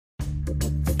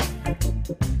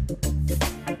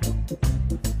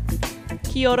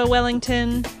Kia ora,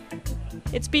 Wellington.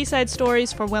 It's B-Side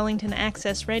Stories for Wellington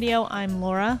Access Radio. I'm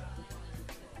Laura.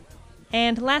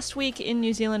 And last week in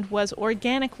New Zealand was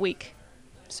Organic Week.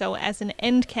 So as an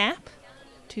end cap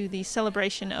to the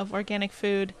celebration of organic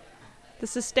food, the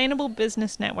Sustainable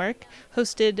Business Network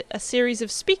hosted a series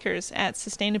of speakers at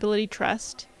Sustainability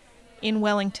Trust in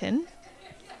Wellington.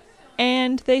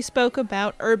 And they spoke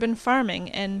about urban farming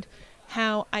and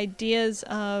how ideas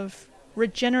of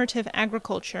regenerative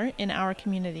agriculture in our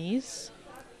communities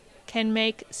can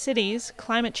make cities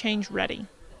climate change ready.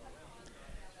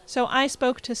 So I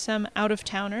spoke to some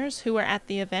out-of-towners who were at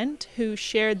the event who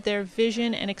shared their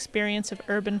vision and experience of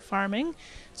urban farming.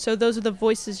 So those are the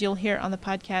voices you'll hear on the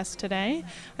podcast today.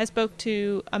 I spoke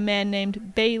to a man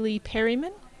named Bailey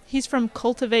Perryman. He's from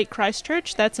Cultivate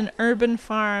Christchurch. That's an urban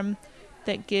farm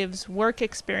that gives work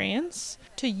experience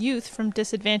to youth from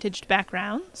disadvantaged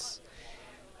backgrounds.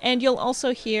 And you'll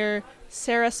also hear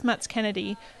Sarah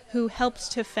Smuts-Kennedy, who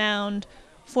helped to found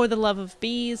For the Love of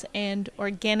Bees and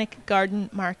Organic Garden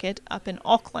Market up in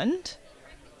Auckland.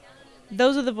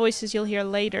 Those are the voices you'll hear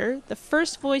later. The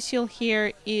first voice you'll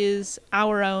hear is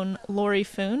our own Lori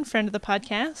Foon, friend of the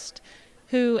podcast,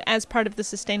 who, as part of the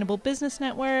Sustainable Business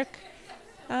Network,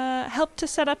 helped to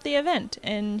set up the event.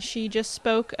 And she just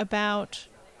spoke about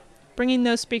bringing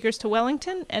those speakers to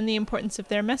Wellington and the importance of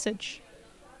their message.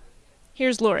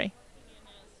 Here's Lori.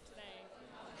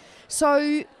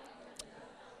 So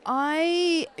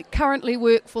I currently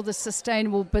work for the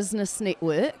Sustainable Business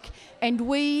Network, and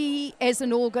we as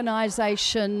an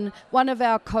organisation, one of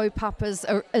our co-papas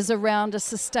is around a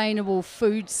sustainable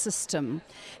food system.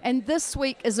 And this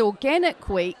week is Organic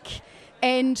Week,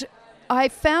 and I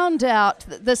found out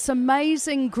that this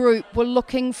amazing group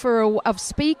of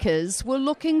speakers were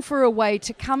looking for a way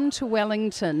to come to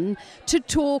Wellington to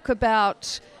talk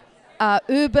about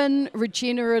urban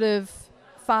regenerative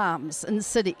farms in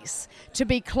cities to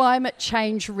be climate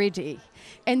change ready.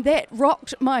 And that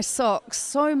rocked my socks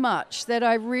so much that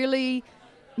I really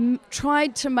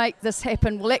tried to make this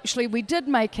happen. Well, actually, we did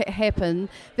make it happen,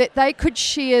 that they could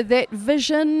share that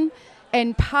vision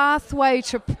and pathway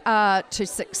to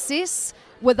success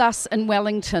with us in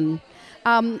Wellington.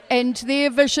 And their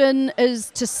vision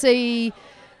is to see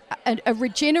a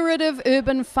regenerative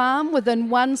urban farm within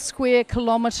 1 square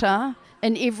kilometre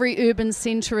in every urban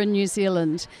centre in New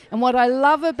Zealand. And what I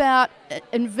love about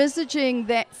envisaging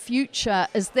that future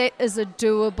is that is a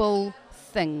doable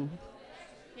thing.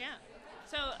 Yeah.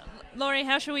 So, Lori,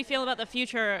 how should we feel about the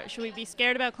future? Should we be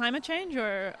scared about climate change,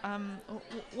 or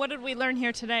what did we learn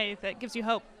here today that gives you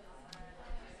hope?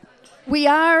 We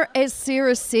are, as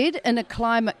Sarah said, in a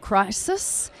climate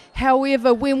crisis.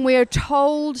 However, when we're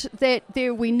told that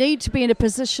we need to be in a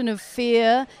position of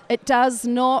fear, it does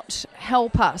not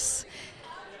help us.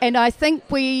 And I think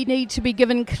we need to be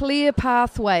given clear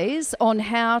pathways on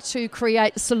how to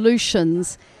create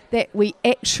solutions that we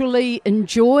actually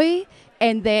enjoy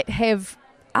and that have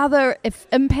other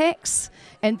impacts.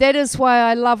 And that is why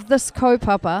I love this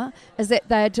kaupapa, is that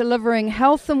they're delivering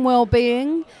health and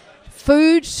well-being,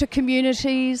 food to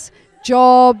communities,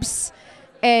 jobs,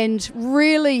 and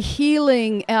really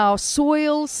healing our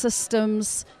soil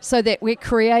systems so that we're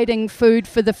creating food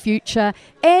for the future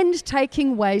and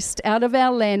taking waste out of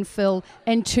our landfill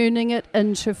and turning it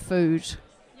into food.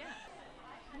 Yeah.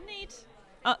 Neat.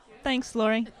 Thanks,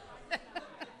 Lori.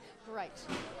 Great.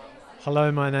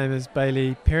 Hello, my name is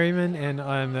Bailey Perryman and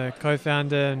I'm the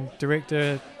co-founder and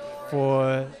director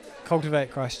for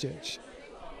Cultivate Christchurch.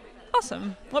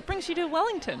 Awesome. What brings you to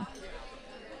Wellington?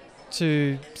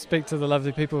 To speak to the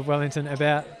lovely people of Wellington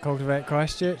about Cultivate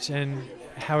Christchurch and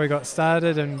how we got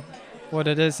started and what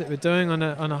it is that we're doing on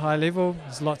a high level.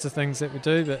 There's lots of things that we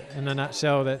do, but in a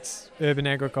nutshell, that's urban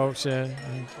agriculture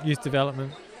and youth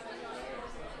development.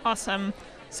 Awesome.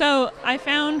 So I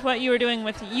found what you were doing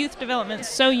with youth development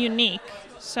so unique.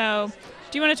 So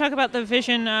do you want to talk about the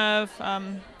vision of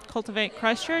Cultivate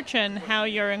Christchurch and how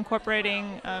you're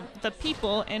incorporating the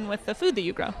people in with the food that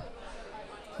you grow?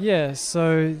 Yeah,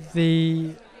 so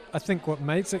I think what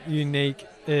makes it unique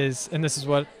is, and this is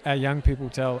what our young people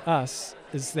tell us,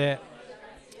 is that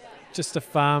just a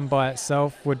farm by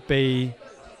itself would be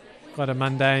quite a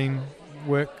mundane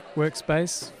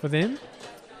workspace for them,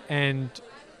 and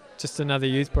just another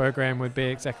youth program would be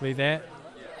exactly that.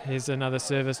 Here's another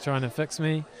service trying to fix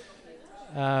me.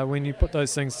 When you put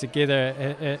those things together,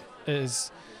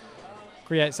 it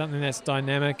creates something that's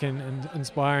dynamic and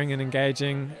inspiring and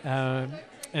engaging.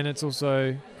 And it's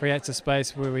also creates a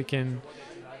space where we can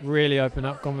really open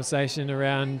up conversation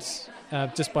around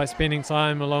just by spending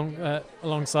time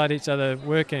alongside each other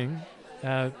working.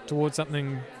 towards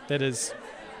something that is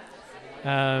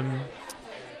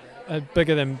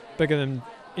bigger than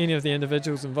any of the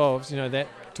individuals involved. That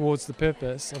towards the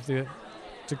purpose of to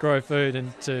grow food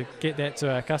and to get that to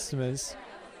our customers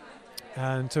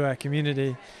and to our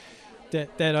community.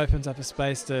 That opens up a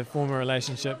space to form a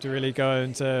relationship, to really go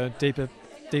into a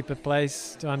deeper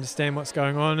place, to understand what's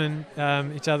going on in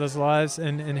each other's lives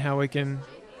and how we can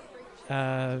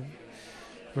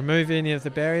remove any of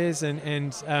the barriers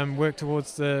and work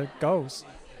towards the goals.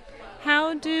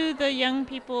 How do the young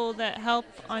people that help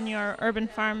on your urban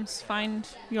farms find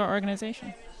your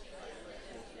organization?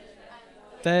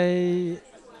 It's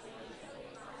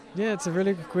a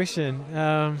really good question.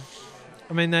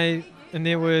 They, in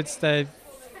their words, they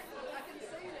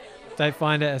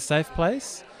find it a safe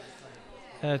place.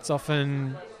 It's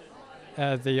often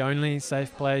the only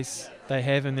safe place they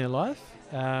have in their life.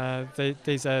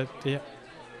 These are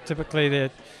typically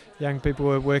the young people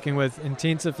we're working with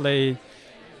intensively.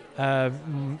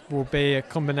 Will be a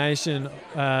combination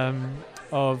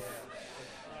of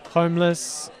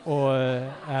homeless or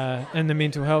in the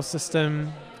mental health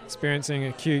system, experiencing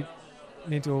acute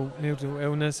mental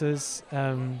illnesses,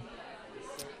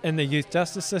 in the youth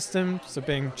justice system, so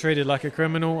being treated like a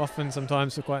criminal, often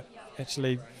sometimes for quite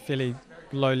actually fairly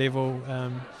low level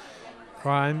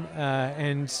crime,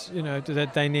 and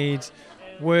that they need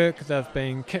work, they've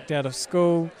been kicked out of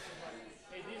school.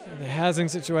 The housing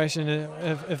situation,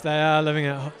 if they are living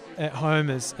at home,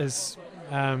 is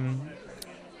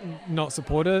not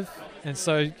supportive, and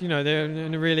so they're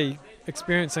really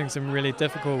experiencing some really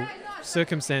difficult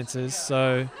circumstances.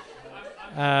 So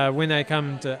when they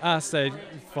come to us, they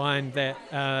find that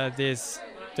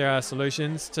there are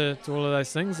solutions to all of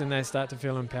those things, and they start to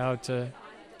feel empowered to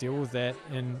deal with that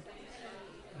and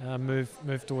move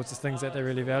towards the things that they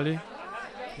really value.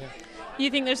 Yeah. You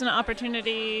think there's an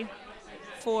opportunity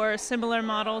for similar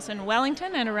models in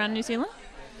Wellington and around New Zealand?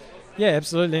 Yeah,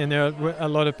 absolutely, and there are a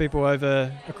lot of people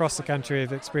across the country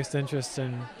have expressed interest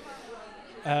in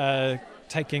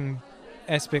taking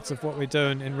aspects of what we do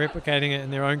and replicating it in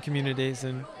their own communities,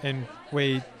 and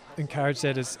we encourage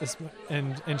that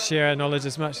and share our knowledge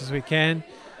as much as we can.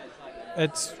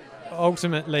 It's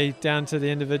ultimately down to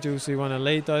the individuals who want to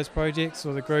lead those projects,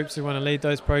 or the groups who want to lead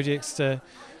those projects, to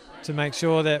make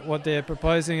sure that what they're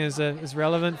proposing is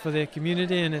relevant for their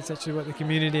community, and it's actually what the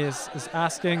community is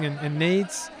asking and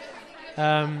needs,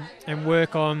 and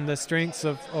work on the strengths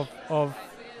of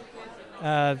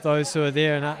those who are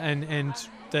there and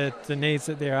the needs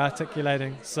that they're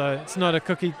articulating. So it's not a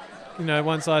cookie,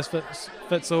 one size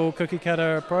fits all cookie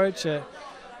cutter approach,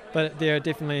 but there are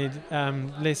definitely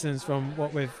lessons from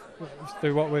what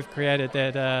we've created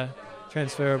that are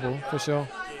transferable for sure.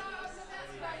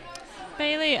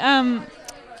 Bailey,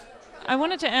 I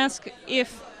wanted to ask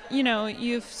if,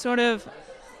 you've sort of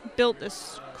built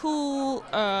this cool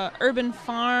urban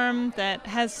farm that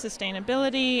has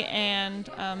sustainability and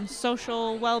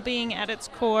social well-being at its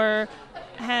core.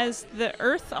 Has the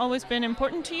earth always been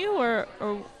important to you, or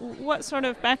what sort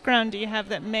of background do you have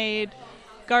that made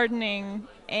gardening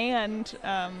and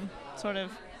sort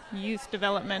of youth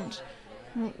development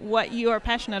what you are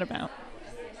passionate about?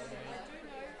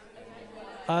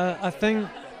 I think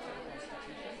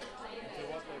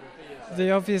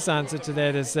the obvious answer to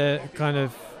that is that kind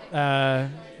of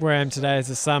where I am today is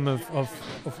a sum of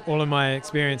all of my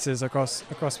experiences across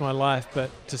my life.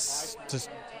 But just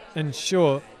in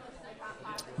short,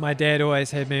 my dad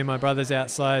always had me and my brothers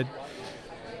outside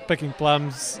picking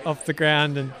plums off the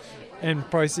ground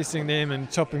and processing them and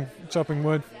chopping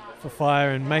wood for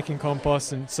fire and making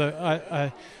compost. And so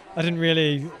I didn't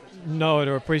really know it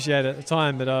or appreciate it at the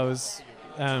time, but I was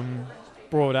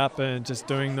brought up and just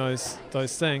doing those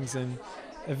things, and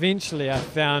eventually I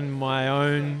found my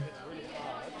own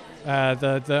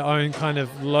the own kind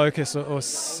of locus or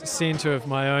center of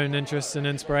my own interest and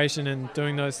inspiration in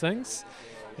doing those things.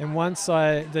 And once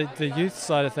the youth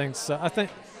side of things, so I think,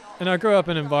 and I grew up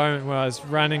in an environment where I was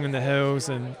running in the hills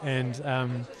and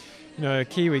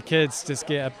Kiwi kids just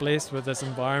get blessed with this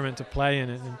environment to play in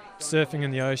it, and surfing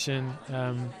in the ocean.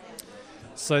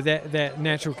 So that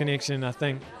natural connection, I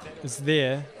think, is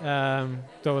there.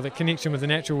 Or the connection with the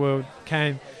natural world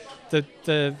came.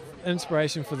 The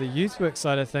inspiration for the youth work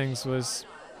side of things was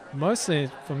mostly,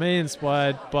 for me,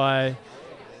 inspired by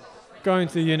going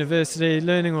through university,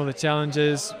 learning all the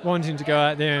challenges, wanting to go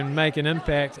out there and make an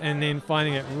impact, and then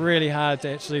finding it really hard to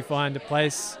actually find a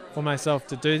place for myself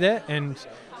to do that, and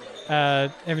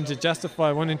having to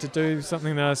justify wanting to do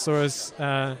something that I saw as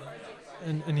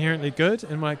inherently good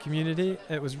in my community.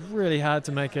 It was really hard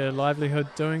to make a livelihood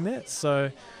doing that.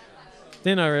 So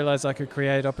then I realized I could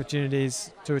create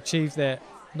opportunities to achieve that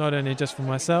not only just for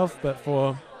myself but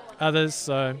for others.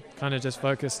 So kind of just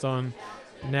focused on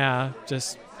now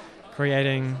just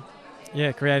creating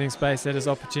space that is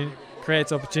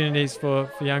creates opportunities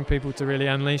for young people to really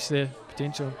unleash their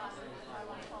potential.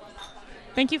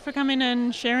 Thank you for coming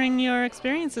and sharing your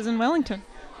experiences in Wellington.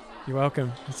 You're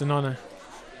welcome. It's an honour.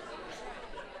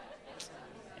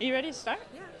 Are you ready to start?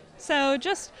 Yeah. So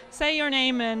just say your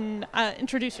name and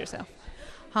introduce yourself.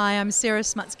 Hi, I'm Sarah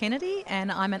Smuts-Kennedy,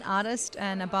 and I'm an artist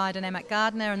and a biodynamic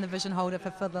gardener and the vision holder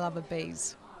for the Love of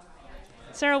Bees.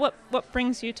 Sarah, what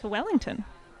brings you to Wellington?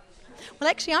 Well,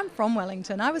 actually, I'm from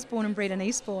Wellington. I was born and bred in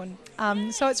Eastbourne.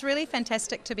 So it's really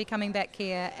fantastic to be coming back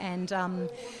here and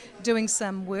doing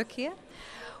some work here.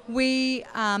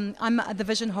 I'm the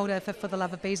vision holder for the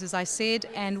Love of Bees, as I said,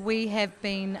 and we have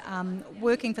been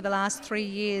working for the last 3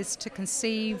 years to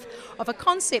conceive of a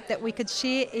concept that we could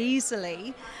share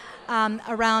easily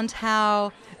around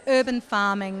how urban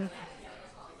farming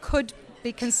could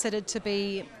be considered to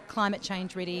be climate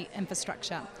change ready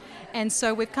infrastructure. And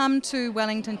so we've come to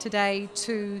Wellington today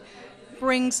to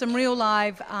bring some real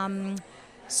live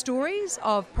stories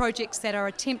of projects that are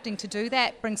attempting to do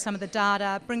that, bring some of the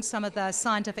data, bring some of the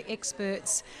scientific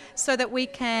experts, so that we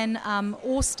can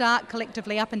all start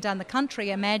collectively up and down the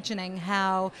country imagining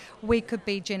how we could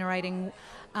be generating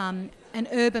an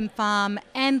urban farm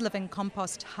and living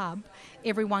compost hub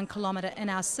every 1 kilometre in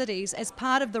our cities as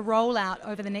part of the rollout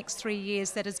over the next 3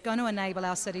 years that is going to enable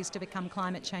our cities to become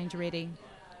climate change ready.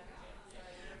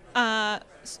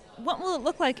 What will it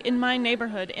look like in my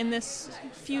neighborhood in this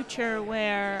future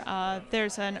where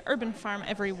there's an urban farm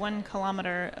every 1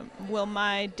 kilometre? Will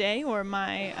my day or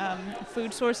my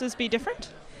food sources be different?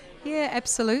 Yeah,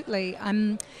 absolutely.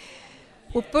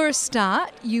 Well, for a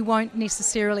start, you won't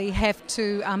necessarily have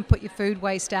to put your food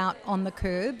waste out on the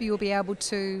curb. You'll be able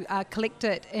to collect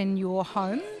it in your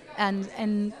home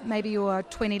and maybe your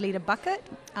 20-litre bucket.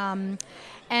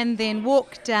 And then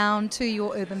walk down to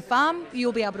your urban farm.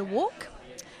 You'll be able to walk.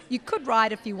 You could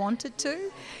ride if you wanted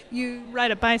to. You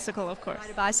ride a bicycle, of course.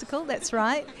 Ride a bicycle, that's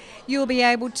right. You'll be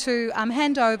able to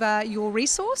hand over your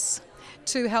resource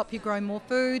to help you grow more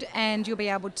food, and you'll be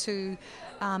able to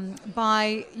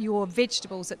buy your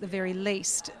vegetables at the very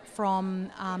least from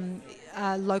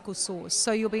a local source.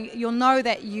 So you'll know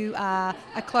that you are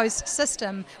a closed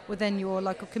system within your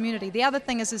local community. The other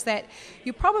thing is that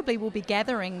you probably will be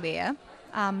gathering there.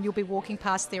 You'll be walking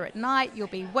past there at night, you'll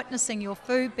be witnessing your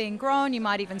food being grown, you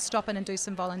might even stop in and do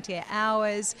some volunteer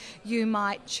hours, you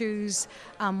might choose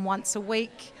once a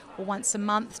week or once a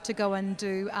month to go and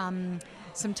do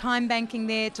some time banking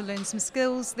there, to learn some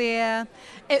skills there.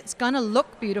 It's going to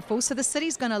look beautiful, so the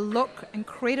city's going to look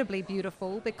incredibly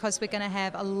beautiful because we're going to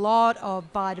have a lot of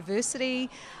biodiversity,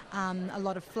 a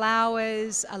lot of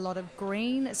flowers, a lot of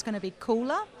green. It's going to be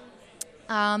cooler.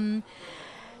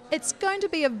 It's going to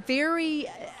be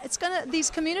these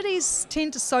communities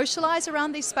tend to socialise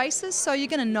around these spaces, so you're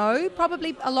going to know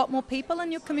probably a lot more people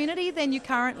in your community than you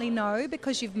currently know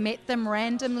because you've met them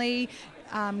randomly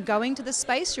going to the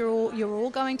space. You're all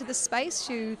going to the space.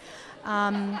 You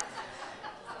are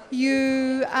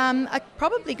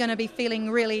probably going to be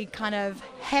feeling really kind of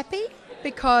happy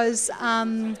because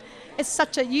it's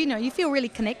such a, you feel really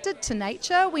connected to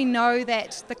nature. We know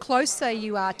that the closer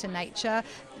you are to nature,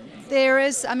 there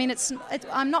is,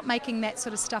 I'm not making that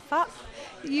sort of stuff up.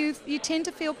 You tend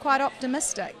to feel quite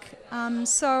optimistic.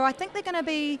 So I think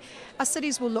our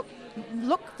cities will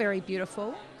look very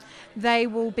beautiful. They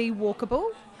will be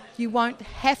walkable. You won't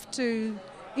have to,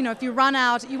 if you run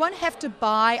out, you won't have to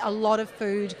buy a lot of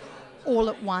food all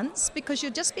at once because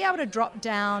you'll just be able to drop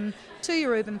down to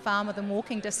your urban farm within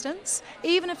walking distance,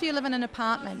 even if you live in an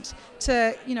apartment,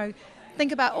 to,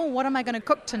 think about, what am I going to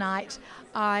cook tonight?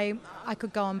 I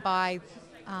could go and buy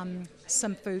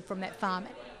some food from that farm.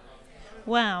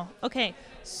 Wow. Okay.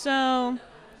 So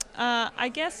I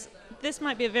guess this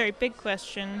might be a very big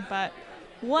question, but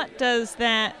what does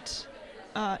that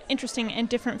interesting and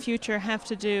different future have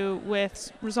to do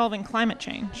with resolving climate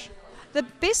change? The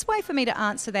best way for me to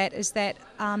answer that is that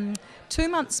 2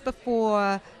 months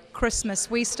before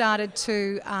Christmas, we started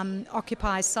to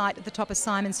occupy a site at the top of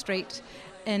Simon Street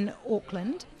in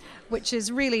Auckland, which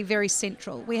is really very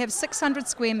central. We have 600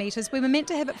 square metres. We were meant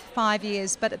to have it for 5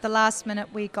 years, but at the last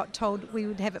minute we got told we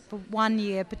would have it for 1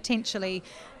 year potentially,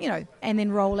 and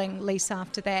then rolling lease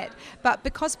after that. But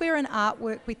because we're in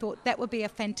artwork, we thought that would be a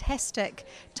fantastic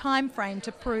time frame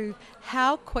to prove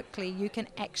how quickly you can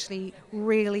actually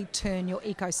really turn your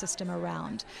ecosystem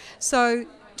around. So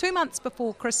 2 months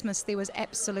before Christmas, there was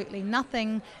absolutely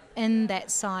nothing in that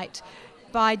site.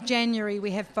 By January,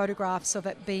 we have photographs of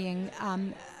it being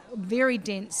very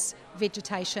dense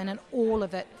vegetation, and all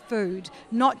of it food,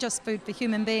 not just food for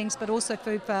human beings, but also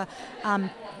food for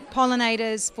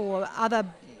pollinators, for other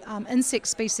insect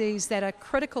species that are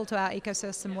critical to our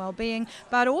ecosystem well-being,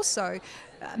 but also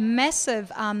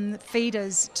massive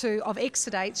feeders of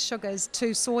exudates, sugars,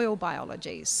 to soil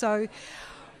biology. So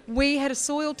we had a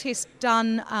soil test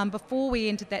done before we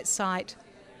entered that site,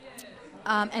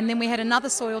 and then we had another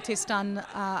soil test done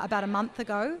about a month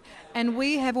ago, and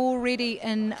we have already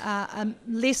in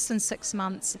less than 6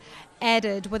 months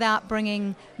added, without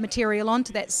bringing material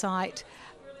onto that site,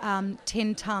 10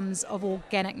 tonnes of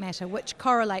organic matter, which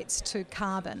correlates to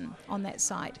carbon on that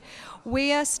site.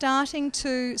 We are starting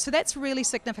to, so that's really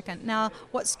significant. Now,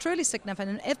 what's truly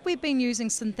significant, if we've been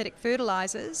using synthetic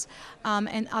fertilisers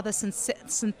and other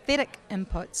synthetic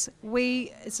inputs,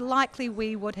 it's likely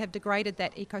we would have degraded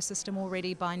that ecosystem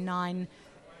already by 9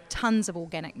 tonnes of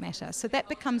organic matter. So that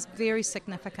becomes very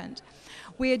significant.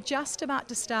 We're just about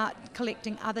to start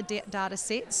collecting other data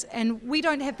sets, and we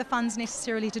don't have the funds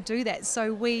necessarily to do that.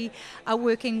 So we are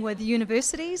working with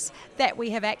universities that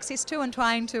we have access to and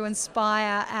trying to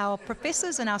inspire our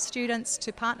professors and our students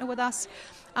to partner with us.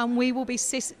 We will be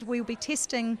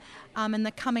testing in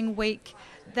the coming week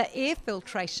the air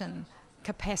filtration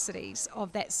capacities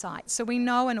of that site. So we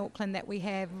know in Auckland that we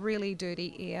have really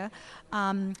dirty air.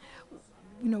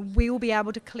 We will be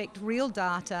able to collect real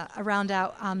data around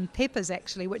our peppers,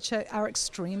 actually, which are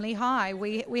extremely high.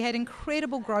 We had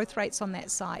incredible growth rates on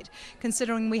that site,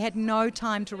 considering we had no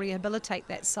time to rehabilitate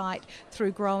that site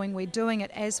through growing. We're doing it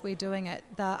as we're doing it.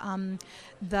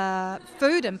 The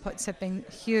food inputs have been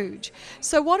huge.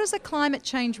 So what does a climate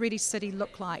change ready city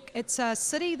look like? It's a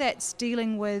city that's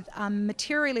dealing with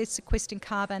materially sequestering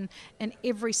carbon in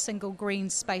every single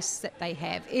green space that they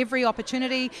have. Every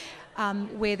opportunity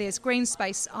where there's green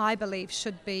space, I believe,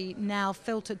 should be now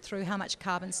filtered through how much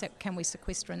carbon can we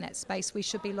sequester in that space. We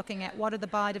should be looking at what are the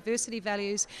biodiversity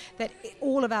values that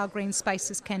all of our green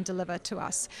spaces can deliver to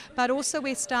us. But also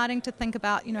we're starting to think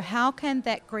about, how can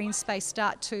that green space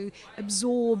start to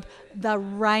absorb the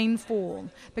rainfall?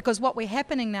 Because what we're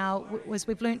happening now, was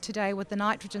we've learnt today with the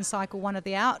nitrogen cycle, one of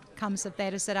the outcomes of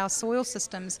that is that our soil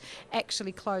systems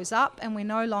actually close up, and we're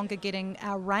no longer getting,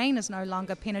 our rain is no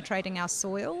longer penetrating our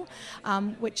soil.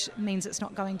 Which means it's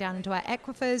not going down into our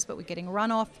aquifers, but we're getting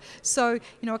runoff. So,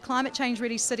 a climate change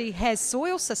ready city has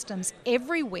soil systems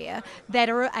everywhere that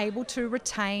are able to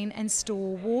retain and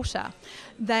store water.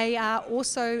 They are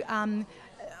also,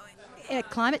 a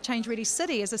climate change ready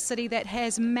city is a city that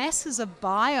has masses of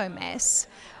biomass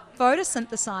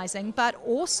photosynthesizing, but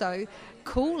also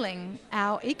cooling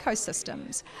our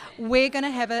ecosystems. We're going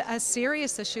to have a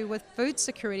serious issue with food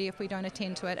security if we don't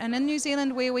attend to it. And in New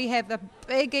Zealand, where we have a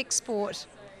big export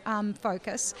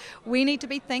focus, we need to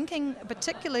be thinking,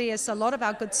 particularly as a lot of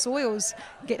our good soils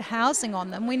get housing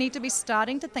on them, we need to be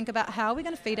starting to think about how we're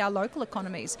going to feed our local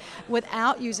economies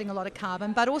without using a lot of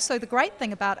carbon. But also the great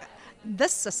thing about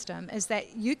this system is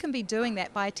that you can be doing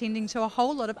that by attending to a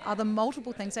whole lot of other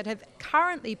multiple things that have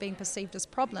currently been perceived as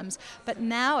problems, but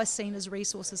now are seen as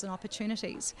resources and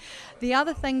opportunities. The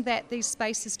other thing that these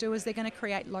spaces do is they're going to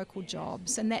create local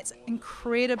jobs, and that's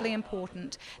incredibly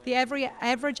important. The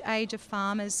average age of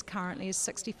farmers currently is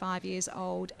 65 years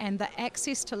old, and the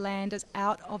access to land is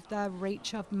out of the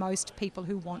reach of most people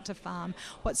who want to farm.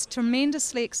 What's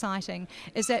tremendously exciting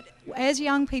is that as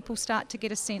young people start to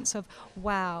get a sense of,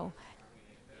 wow,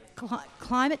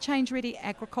 climate change ready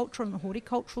agricultural and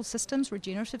horticultural systems,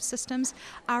 regenerative systems,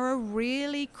 are a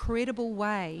really credible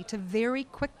way to very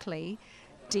quickly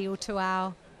deal to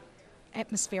our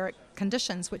atmospheric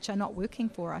conditions which are not working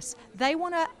for us. They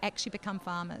want to actually become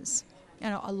farmers.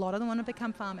 A lot of them want to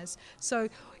become farmers. So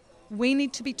we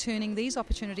need to be turning these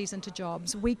opportunities into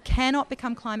jobs. We cannot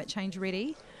become climate change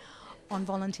ready on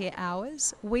volunteer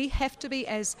hours. We have to be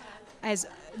as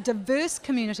diverse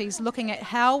communities looking at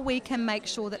how we can make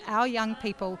sure that our young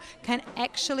people can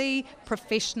actually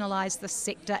professionalise the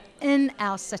sector in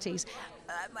our cities.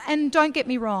 And don't get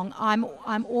me wrong, I'm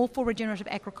all for regenerative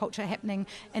agriculture happening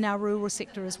in our rural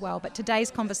sector as well, but today's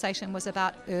conversation was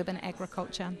about urban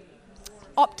agriculture.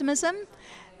 Optimism,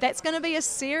 that's going to be a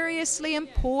seriously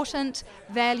important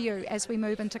value as we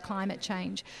move into climate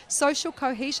change. Social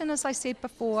cohesion, as I said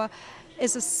before,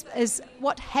 is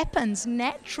what happens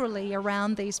naturally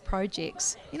around these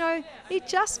projects. You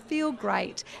just feel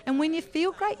great, and when you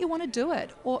feel great, you want to do it.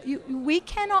 We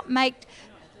cannot make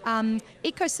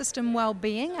ecosystem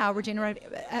well-being, our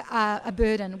regenerative, a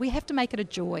burden. We have to make it a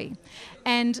joy.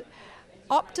 And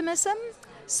optimism,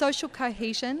 social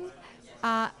cohesion,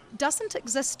 doesn't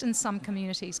exist in some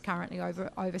communities currently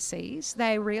overseas.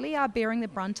 They really are bearing the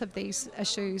brunt of these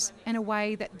issues in a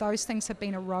way that those things have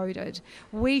been eroded.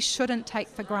 We shouldn't take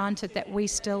for granted that we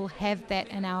still have that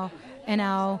in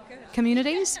our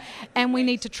communities, and we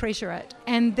need to treasure it.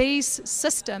 And these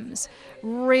systems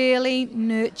really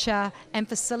nurture and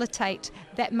facilitate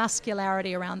that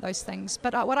muscularity around those things.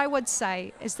 But what I would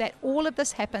say is that all of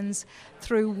this happens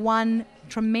through one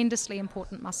tremendously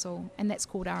important muscle, and that's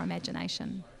called our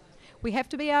imagination. We have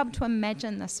to be able to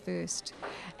imagine this first.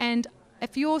 And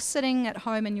if you're sitting at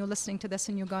home and you're listening to this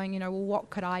and you're going, well,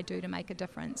 what could I do to make a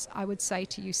difference? I would say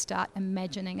to you, start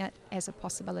imagining it as a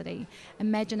possibility.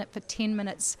 Imagine it for 10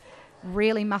 minutes,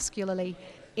 really muscularly,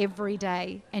 every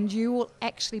day, and you will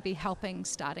actually be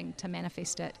starting to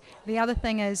manifest it. The other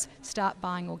thing is start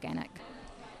buying organic.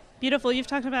 Beautiful. You've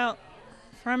talked about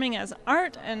farming as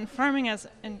art and farming as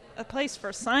a place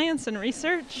for science and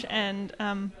research, and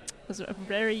was a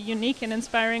very unique and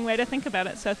inspiring way to think about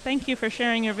it. So thank you for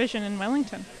sharing your vision in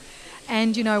Wellington.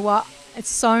 And you know what? It's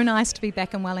so nice to be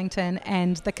back in Wellington,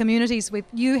 and the communities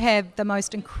you have the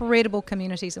most incredible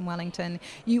communities in Wellington.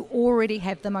 You already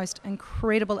have the most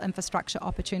incredible infrastructure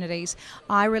opportunities.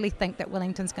 I really think that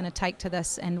Wellington's going to take to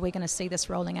this, and we're going to see this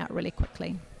rolling out really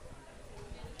quickly.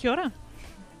 Kia ora.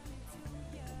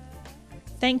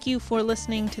 Thank you for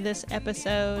listening to this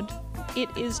episode. It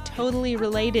is totally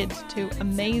related to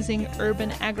amazing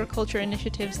urban agriculture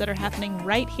initiatives that are happening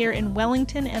right here in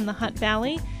Wellington and the Hutt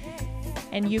Valley.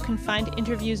 And you can find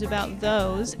interviews about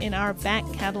those in our back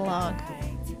catalog.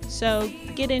 So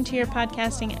get into your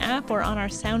podcasting app or on our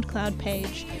SoundCloud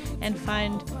page and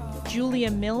find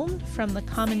Julia Milne from the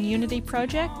Common Unity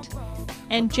Project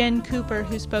and Jen Cooper,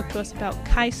 who spoke to us about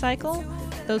KaiCycle.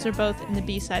 Those are both in the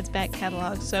B-Sides back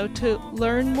catalog. So to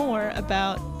learn more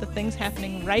about the things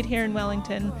happening right here in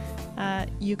Wellington,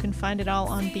 you can find it all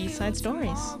on B-Side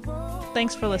Stories.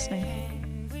 Thanks for listening.